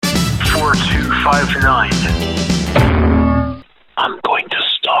4259. I'm going to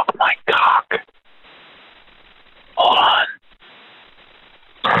stalk my cock. Hold on.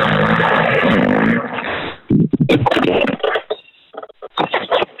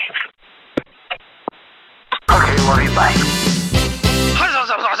 Okay, love you, bye.